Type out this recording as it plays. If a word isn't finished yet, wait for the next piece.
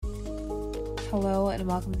Hello and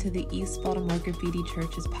welcome to the East Baltimore Graffiti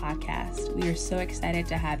Church's podcast. We are so excited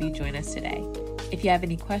to have you join us today. If you have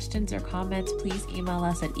any questions or comments, please email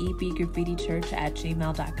us at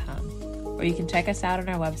ebgraffitichurch@gmail.com, or you can check us out on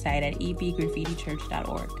our website at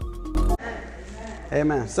ebgraffitichurch.org.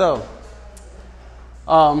 Amen. So,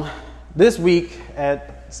 this week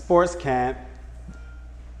at sports camp,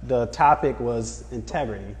 the topic was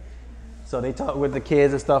integrity. So they talked with the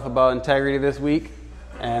kids and stuff about integrity this week.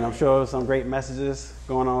 And I'm sure some great messages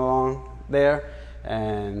going on along there.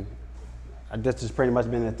 And this has pretty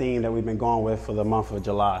much been the theme that we've been going with for the month of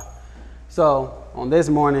July. So on this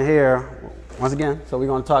morning here, once again, so we're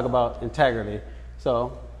going to talk about integrity.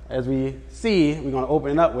 So as we see, we're going to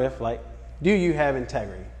open it up with, like, do you have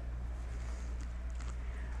integrity?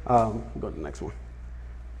 Go to the next one.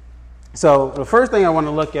 So the first thing I want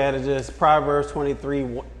to look at is just Proverbs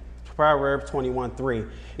 21:3.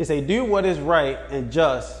 It says, do what is right and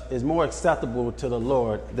just is more acceptable to the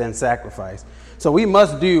Lord than sacrifice. So we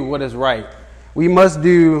must do what is right. We must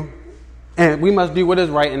do what is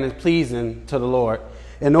right and is pleasing to the Lord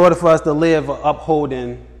in order for us to live an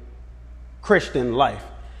upholding Christian life.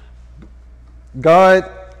 God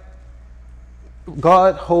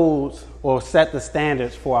holds or set the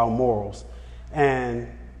standards for our morals, and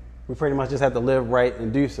we pretty much just have to live right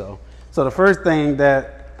and do so. So the first thing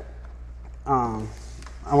that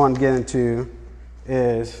I want to get into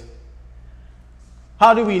is,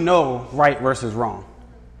 how do we know right versus wrong?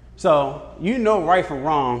 So you know right from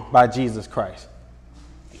wrong by Jesus Christ.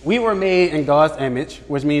 We were made in God's image,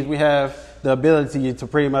 which means we have the ability to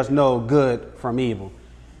pretty much know good from evil.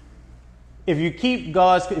 If you keep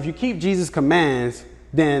Jesus' commands,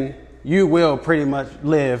 then you will pretty much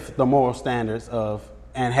live the moral standards of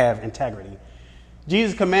and have integrity.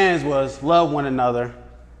 Jesus' commands was love one another,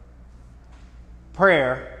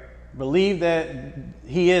 prayer, believe that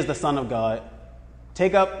he is the Son of God,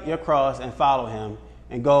 take up your cross and follow him,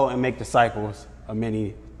 and go and make disciples of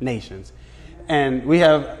many nations. And we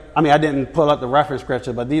have, I didn't pull up the reference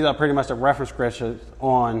scripture, but these are pretty much the reference scriptures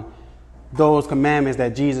on those commandments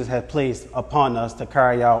that Jesus has placed upon us to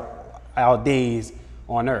carry out our days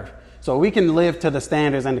on earth. So we can live to the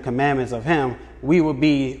standards and the commandments of him. We will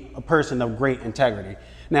be a person of great integrity.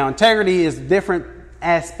 Now, integrity is different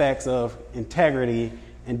aspects of integrity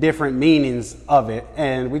and different meanings of it,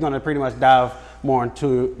 and we're going to pretty much dive more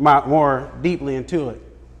deeply into it.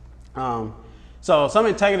 So some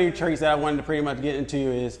integrity traits that I wanted to pretty much get into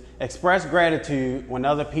is express gratitude when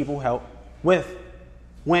other people help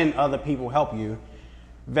you,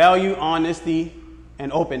 value honesty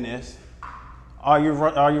and openness. Are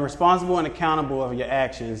you responsible and accountable of your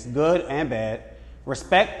actions, good and bad?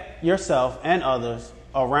 Respect yourself and others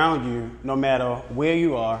around you, no matter where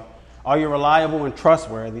you are. Are you reliable and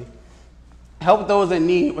trustworthy? Help those in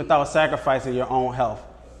need without sacrificing your own health.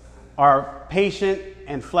 Are patient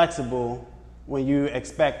and flexible when you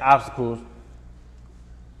expect obstacles,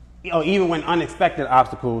 or even when unexpected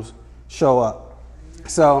obstacles show up.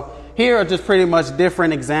 So here are just pretty much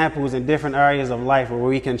different examples in different areas of life where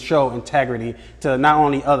we can show integrity to not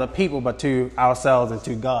only other people, but to ourselves and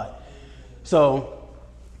to God. So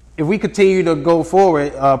if we continue to go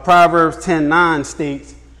forward, Proverbs 10:9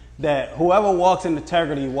 states that whoever walks in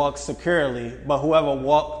integrity walks securely, but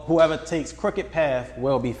whoever takes crooked path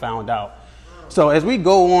will be found out. So as we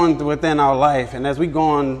go on within our life, and as we go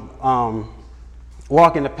on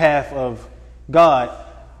walking the path of God,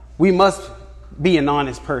 we must be an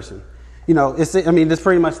honest person. This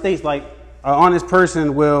pretty much states like an honest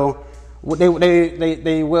person will walk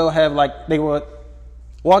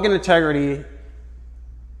in integrity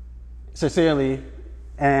sincerely,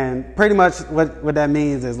 and pretty much what that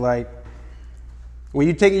means is, like, when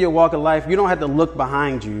you're taking your walk of life, you don't have to look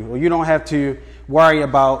behind you, or you don't have to worry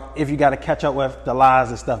about if you got to catch up with the lies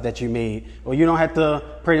and stuff that you made, or you don't have to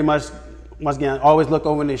pretty much, once again, always look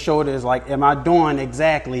over their shoulders like, am I doing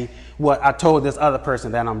exactly what I told this other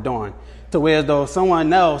person that I'm doing? To where as though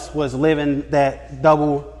someone else was living that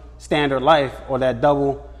double standard life or that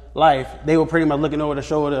double life, they were pretty much looking over the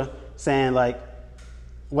shoulder saying, like,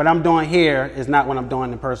 what I'm doing here is not what I'm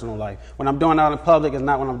doing in personal life. What I'm doing out in public is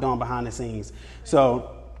not what I'm doing behind the scenes. So,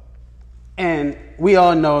 and we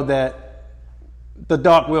all know that the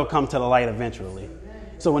dark will come to the light eventually.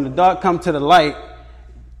 So when the dark comes to the light,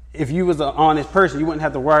 if you was an honest person, you wouldn't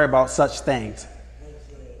have to worry about such things.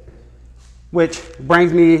 Which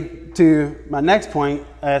brings me to my next point,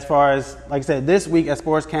 as far as, like I said, this week at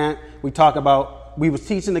sports camp, we was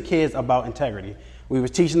teaching the kids about integrity. We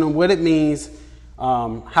was teaching them what it means,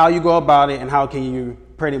 how you go about it, and how can you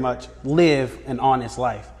pretty much live an honest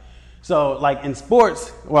life. So like in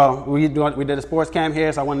sports, well, we did a sports camp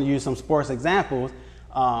here, so I wanted to use some sports examples.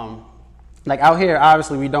 Like out here,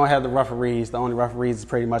 obviously we don't have the referees. The only referees is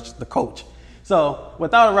pretty much the coach. So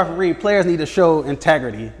without a referee, players need to show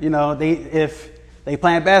integrity. You know, if they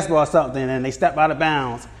playing basketball or something and they step out of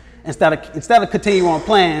bounds, instead of continue on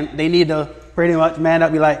playing, they need to pretty much man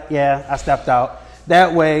up, be like, yeah, I stepped out.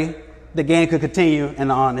 That way, the game could continue in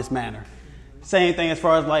an honest manner. Same thing as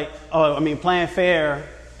far as like, playing fair.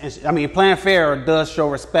 Playing fair does show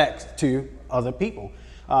respect to other people.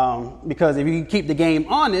 Because if you keep the game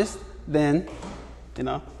honest, then, you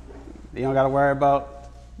don't got to worry about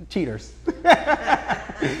cheaters.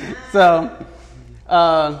 So,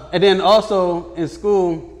 and then also in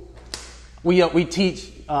school, we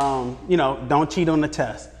teach, don't cheat on the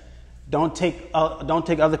test. Don't take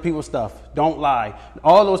other people's stuff. Don't lie.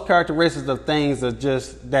 All those characteristics of things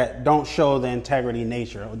that don't show the integrity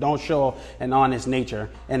nature, or don't show an honest nature.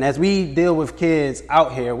 And as we deal with kids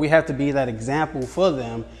out here, we have to be that example for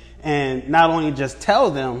them, and not only just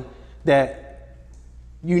tell them that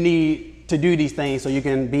you need to do these things so you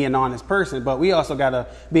can be an honest person, but we also got to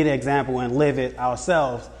be the example and live it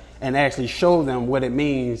ourselves and actually show them what it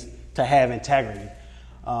means to have integrity.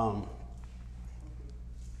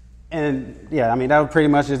 And yeah, that would pretty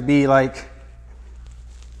much just be like,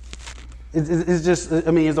 it's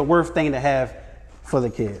a worth thing to have for the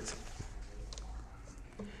kids.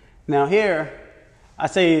 Now here, I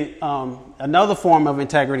say another form of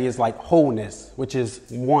integrity is like wholeness, which is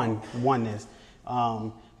oneness.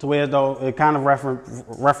 To where though it kind of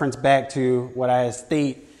reference back to what I had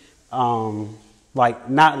stated, like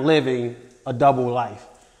not living a double life.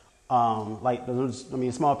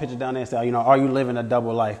 A small picture down there say, are you living a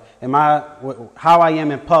double life? How I am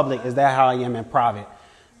in public, is that how I am in private?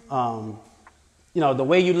 The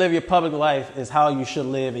way you live your public life is how you should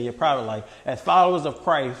live in your private life. As followers of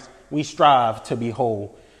Christ, we strive to be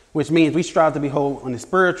whole, which means we strive to be whole on the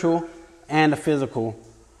spiritual and the physical,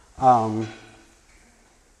 and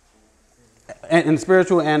the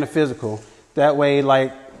spiritual and the physical. That way,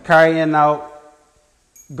 like carrying out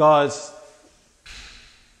God's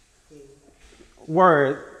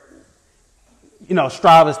word,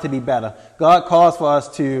 strive us to be better. God calls for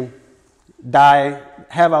us to die,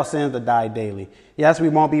 have our sins to die daily. Yes, we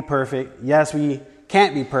won't be perfect. Yes, we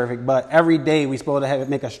can't be perfect, but every day we're supposed to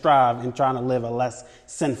make a strive in trying to live a less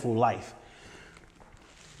sinful life.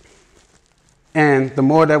 And the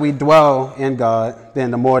more that we dwell in God,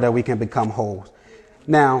 then the more that we can become whole.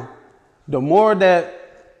 Now, the more that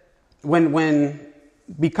when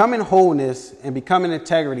becoming wholeness and becoming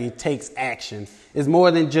integrity takes action, is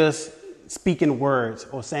more than just speaking words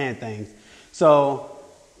or saying things. So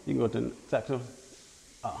you can go to the section.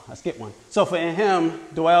 Oh, I skipped one. So for in him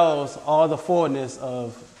dwells all the fullness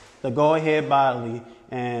of the Godhead bodily,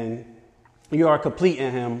 and you are complete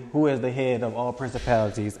in him, who is the head of all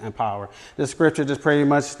principalities and power. The scripture just pretty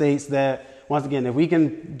much states that, once again, if we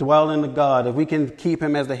can dwell in the God, if we can keep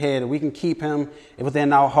him as the head, if we can keep him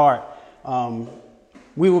within our heart,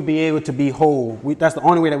 we will be able to be whole. That's the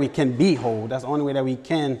only way that we can be whole. That's the only way that we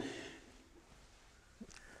can,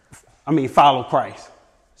 follow Christ.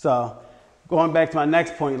 So going back to my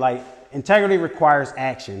next point, like integrity requires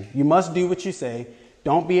action. You must do what you say.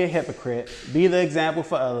 Don't be a hypocrite. Be the example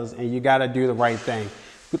for others, and you got to do the right thing.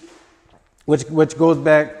 Which goes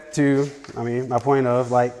back to, my point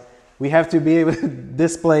of like, we have to be able to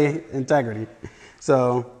display integrity.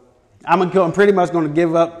 So I'm pretty much going to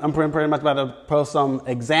give up. I'm pretty much about to post some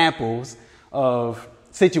examples of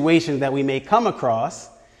situations that we may come across.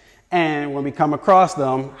 And when we come across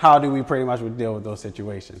them, how do we pretty much deal with those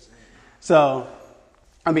situations? So,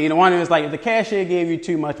 the one is like, if the cashier gave you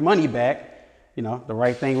too much money back, the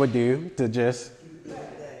right thing would do to just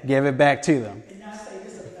give it back to them.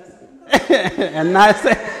 And not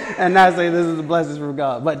say this is a blessing from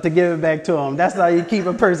God, but to give it back to them. That's how you keep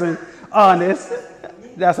a person honest.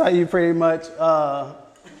 That's how you pretty much,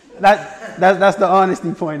 that's the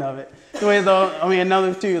honesty point of it. So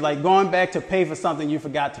another too, like going back to pay for something you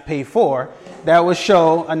forgot to pay for, that would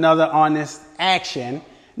show another honest action.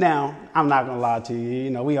 Now, I'm not going to lie to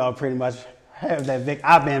you. We all pretty much have that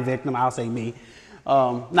I've been victim, I'll say me,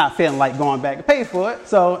 not feeling like going back to pay for it.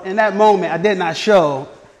 So in that moment, I did not show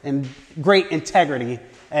in great integrity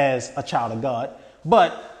as a child of God.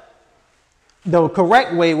 But the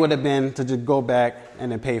correct way would have been to just go back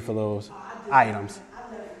and then pay for those items.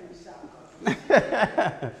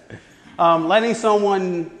 Letting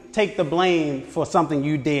someone take the blame for something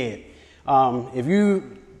you did. If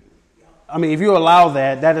you allow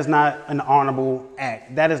that, that is not an honorable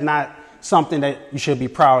act. That is not something that you should be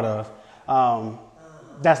proud of.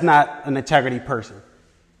 That's not an integrity person.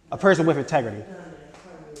 A person with integrity.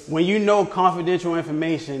 When you know confidential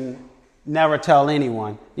information, never tell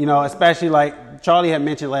anyone. You know, especially like Charlie had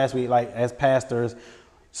mentioned last week, like as pastors,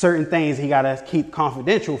 certain things he got to keep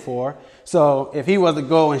confidential for. So if he was to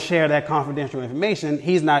go and share that confidential information,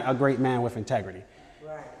 he's not a great man with integrity.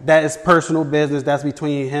 Right. That is personal business. That's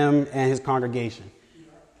between him and his congregation.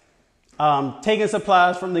 Taking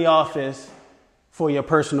supplies from the office for your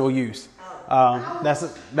personal use.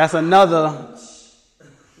 That's another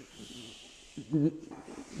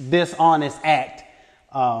dishonest act.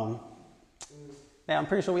 Yeah, I'm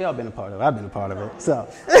pretty sure we all been a part of it. I've been a part of it. So.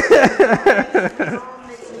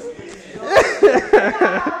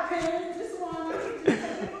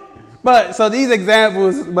 But so these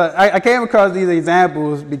examples, but I came across these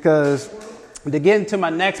examples because to get into my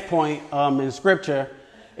next point in scripture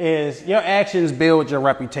is your actions build your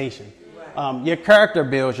reputation. Your character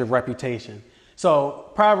builds your reputation. So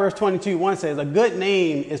Proverbs 22:1 says, a good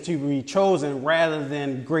name is to be chosen rather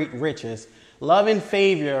than great riches, love and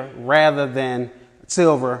favor rather than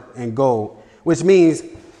silver and gold, which means,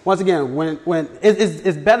 once again, when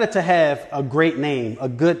it's better to have a great name, a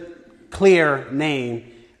good, clear name,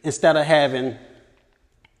 instead of having,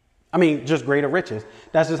 just greater riches.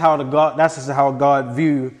 That's just how God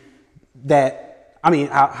view that.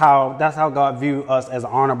 That's how God view us as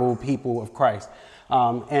honorable people of Christ.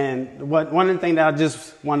 And one of the things that I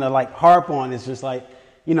just want to harp on is just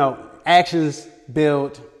actions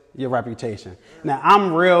build your reputation. Now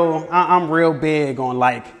I'm real big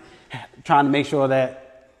on trying to make sure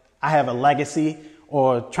that I have a legacy,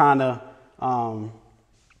 or trying to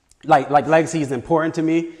legacy is important to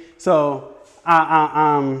me. So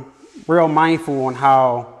I'm real mindful on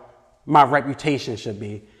how my reputation should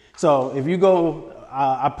be. So if you go,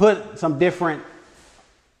 I put some different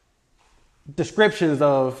descriptions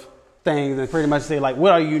of things and pretty much say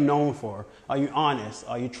what are you known for? Are you honest?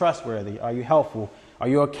 Are you trustworthy? Are you helpful? Are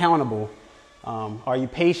you accountable? Are you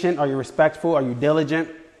patient? Are you respectful? Are you diligent?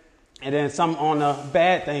 And then some on the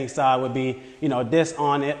bad thing side would be,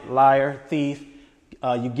 dishonest, liar, thief.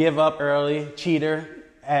 You give up early, cheater,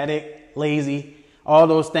 addict, lazy. All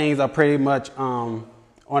those things are pretty much on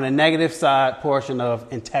a negative side portion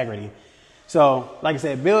of integrity. So, like I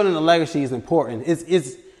said, building a legacy is important.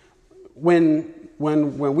 It's when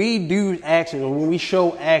we do actions, or when we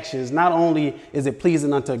show actions, not only is it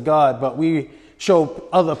pleasing unto God, but we show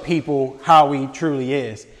other people how we truly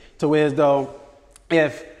is. To where as though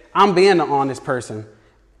if I'm being an honest person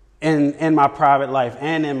in my private life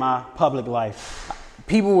and in my public life,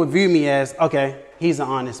 people would view me as, okay, he's an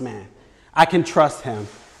honest man. I can trust him.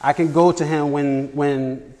 I can go to him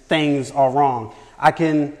when things are wrong. I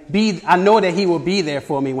know that he will be there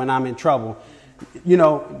for me when I'm in trouble.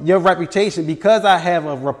 Your reputation, because I have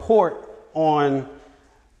a report on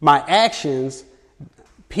my actions,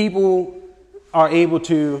 people are able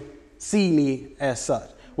to see me as such,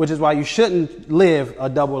 which is why you shouldn't live a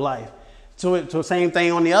double life. So same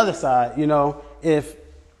thing on the other side. If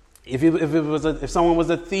someone was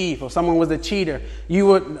a thief or someone was a cheater, you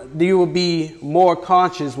would be more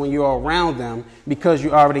conscious when you're around them because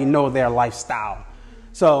you already know their lifestyle.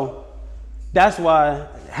 So that's why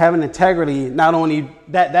having integrity, not only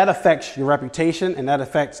that affects your reputation, and that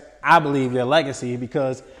affects, I believe, your legacy,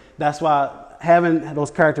 because that's why having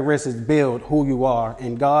those characteristics build who you are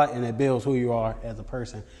in God, and it builds who you are as a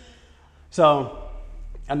person. So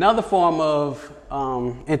another form of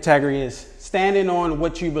integrity is standing on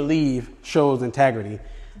what you believe shows integrity.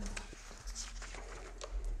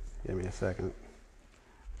 Give me a second.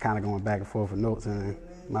 Kind of going back and forth with notes in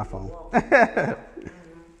my phone.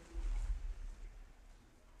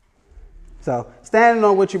 So standing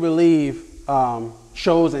on what you believe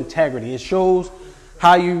shows integrity. It shows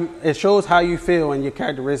how you feel and your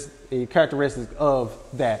characteristics of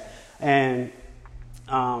that. And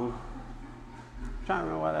I'm trying to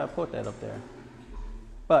remember why I put that up there.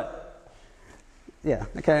 But yeah,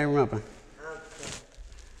 I can't remember.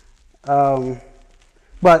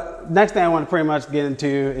 But next thing I want to pretty much get into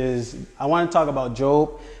is I want to talk about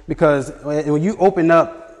Job, because when you open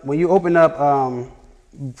up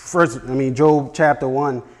Job chapter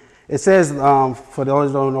 1, it says, for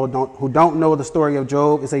those who don't know the story of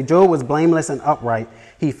Job, it says Job was blameless and upright.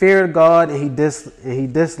 He feared God and he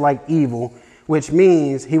disliked evil, which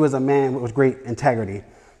means he was a man with great integrity.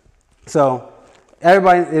 So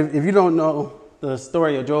everybody, if you don't know the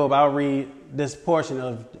story of Job, I'll read this portion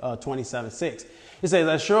of 27:6. It says,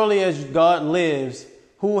 as surely as God lives,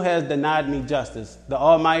 who has denied me justice? The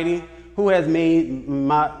Almighty, who has made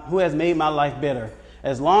my life bitter.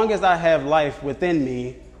 As long as I have life within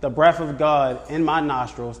me, the breath of God in my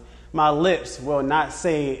nostrils, my lips will not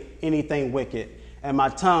say anything wicked, and my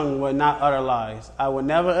tongue will not utter lies. I will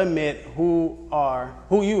never admit who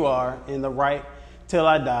you are in the right till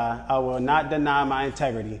I die. I will not deny my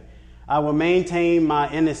integrity. I will maintain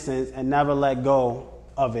my innocence and never let go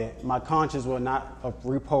of it. My conscience will not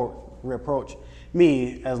reproach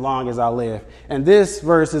me as long as I live. And this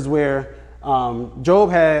verse is where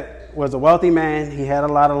Job was a wealthy man. He had a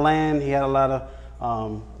lot of land. He had a lot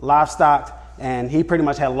of livestock, and he pretty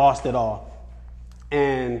much had lost it all.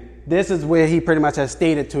 And this is where he pretty much has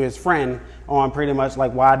stated to his friend on pretty much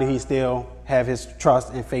like, why do he still have his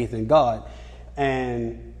trust and faith in God?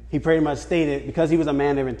 And he pretty much stated, because he was a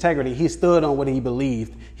man of integrity, he stood on what he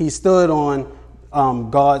believed. He stood on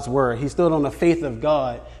God's word. He stood on the faith of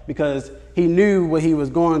God, because he knew what he was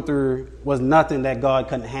going through was nothing that God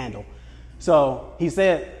couldn't handle. So he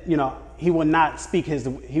said, he would not speak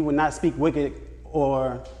wicked,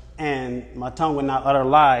 and my tongue would not utter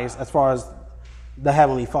lies, as far as the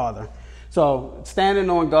Heavenly Father. So standing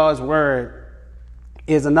on God's word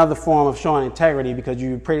is another form of showing integrity, because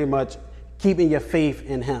you pretty much keeping your faith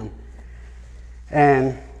in him.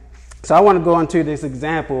 And so I want to go into this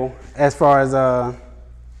example as far as I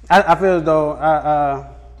feel as though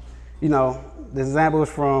this example is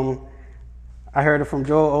I heard it from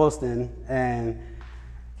Joel Osteen, and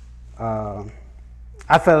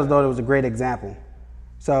I felt as though it was a great example.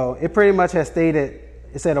 So it pretty much has stated,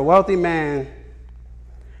 it said a wealthy man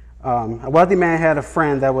had a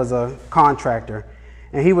friend that was a contractor,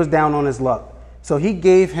 and he was down on his luck. So he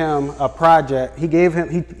gave him a project. He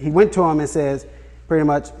went to him and says, pretty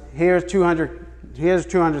much, here's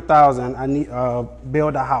 200,000. I need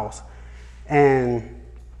build a house, and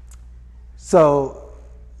so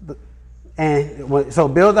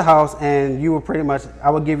build the house, and you will I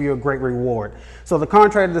will give you a great reward. So the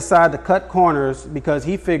contractor decided to cut corners, because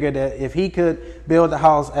he figured that if he could build the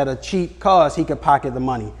house at a cheap cost, he could pocket the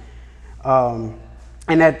money. So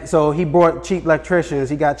he brought cheap electricians,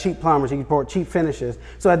 he got cheap plumbers, he brought cheap finishers.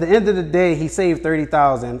 So at the end of the day, he saved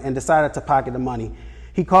 $30,000 and decided to pocket the money.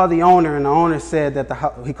 He called the owner, and the owner said that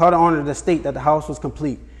he called the owner to state that the house was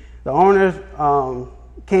complete. The owner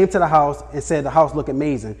came to the house and said the house looked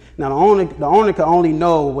amazing. Now the owner could only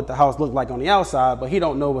know what the house looked like on the outside, but he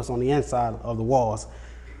don't know what's on the inside of the walls.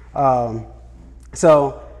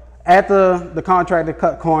 So after the contractor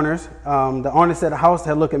cut corners, the owner said the house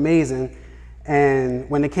had looked amazing. And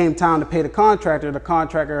when it came time to pay the contractor, the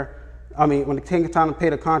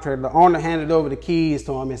owner handed over the keys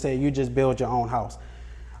to him and said, "You just build your own house."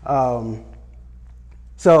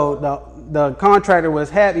 So the contractor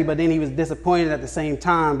was happy, but then he was disappointed at the same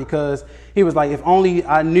time, because he was like, if only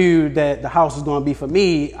I knew that the house was going to be for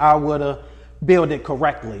me, I would have built it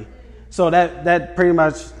correctly. So that pretty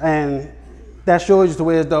much, and that shows you the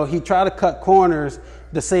way as though he tried to cut corners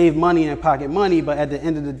to save money and pocket money, but at the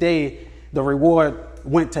end of the day, the reward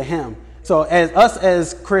went to him. So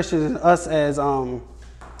as Christians, us as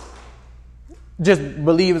just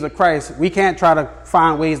believers of Christ, we can't try to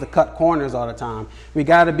find ways to cut corners all the time. We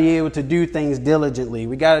got to be able to do things diligently.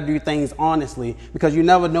 We got to do things honestly, because you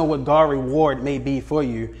never know what God's reward may be for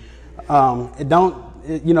you. You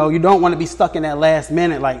don't want to be stuck in that last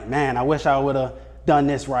minute, like, man, I wish I would have done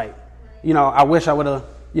this right. I wish I would have,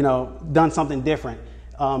 done something different.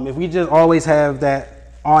 If we just always have that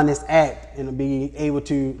honest act and be able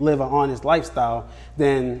to live an honest lifestyle,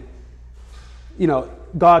 then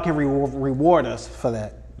God can reward us for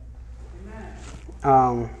that.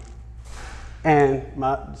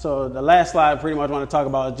 So the last slide I pretty much want to talk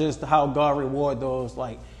about is just how God reward those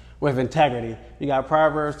with integrity. You got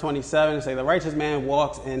Proverbs 27 say the righteous man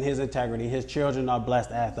walks in his integrity, his children are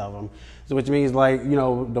blessed after him. So which means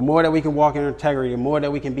the more that we can walk in integrity, the more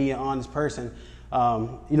that we can be an honest person,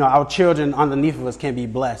 our children underneath of us can be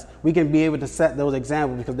blessed. We can be able to set those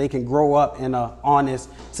examples, because they can grow up in an honest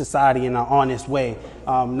society, in an honest way.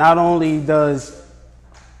 Not only does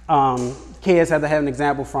kids have to have an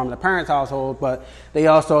example from the parents' household, but we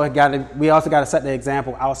also got to set the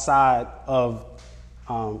example outside of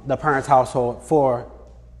the parents' household for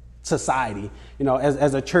society.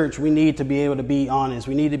 As a church, we need to be able to be honest.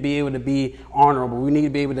 We need to be able to be honorable. We need to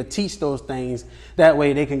be able to teach those things. That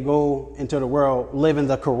way they can go into the world living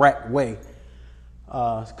the correct way.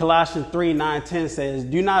 Colossians 3:9-10 says,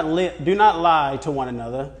 do not lie to one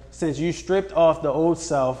another, since you stripped off the old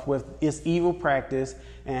self with its evil practice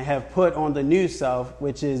and have put on the new self,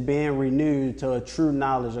 which is being renewed to a true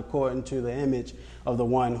knowledge according to the image of the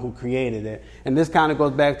one who created it. And this kind of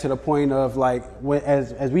goes back to the point of like,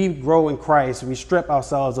 as we grow in Christ, we strip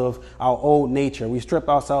ourselves of our old nature. We strip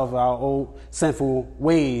ourselves of our old sinful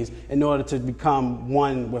ways in order to become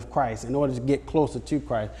one with Christ, in order to get closer to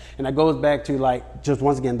Christ. And that goes back to like, just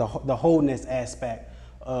once again, the wholeness aspect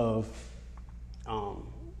of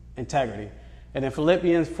integrity. And then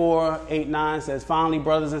Philippians 4:8-9 says, finally,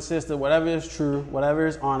 brothers and sisters, whatever is true, whatever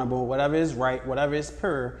is honorable, whatever is right, whatever is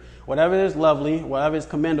pure, whatever is lovely, whatever is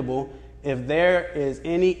commendable, if there is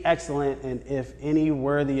any excellent and if any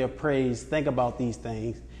worthy of praise, think about these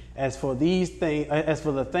things. As for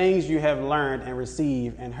the things you have learned and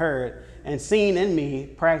received and heard and seen in me,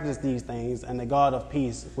 practice these things, and the God of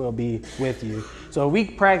peace will be with you. So we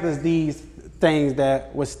practice these things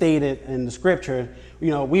that were stated in the scripture,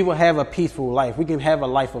 we will have a peaceful life. We can have a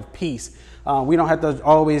life of peace. We don't have to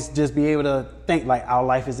always just be able to think like our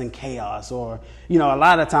life is in chaos, or, a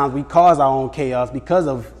lot of times we cause our own chaos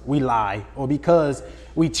because we lie, or because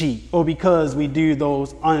we cheat, or because we do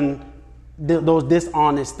those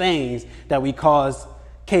dishonest things that we cause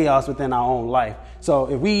chaos within our own life.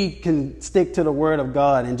 So if we can stick to the word of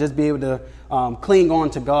God and just be able to cling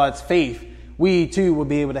on to God's faith, we too will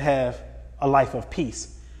be able to have a life of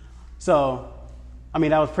peace. So,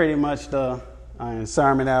 that was pretty much the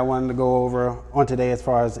sermon that I wanted to go over on today as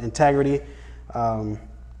far as integrity. I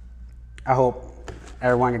hope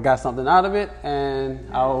everyone got something out of it, and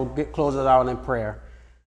I'll close it out in prayer.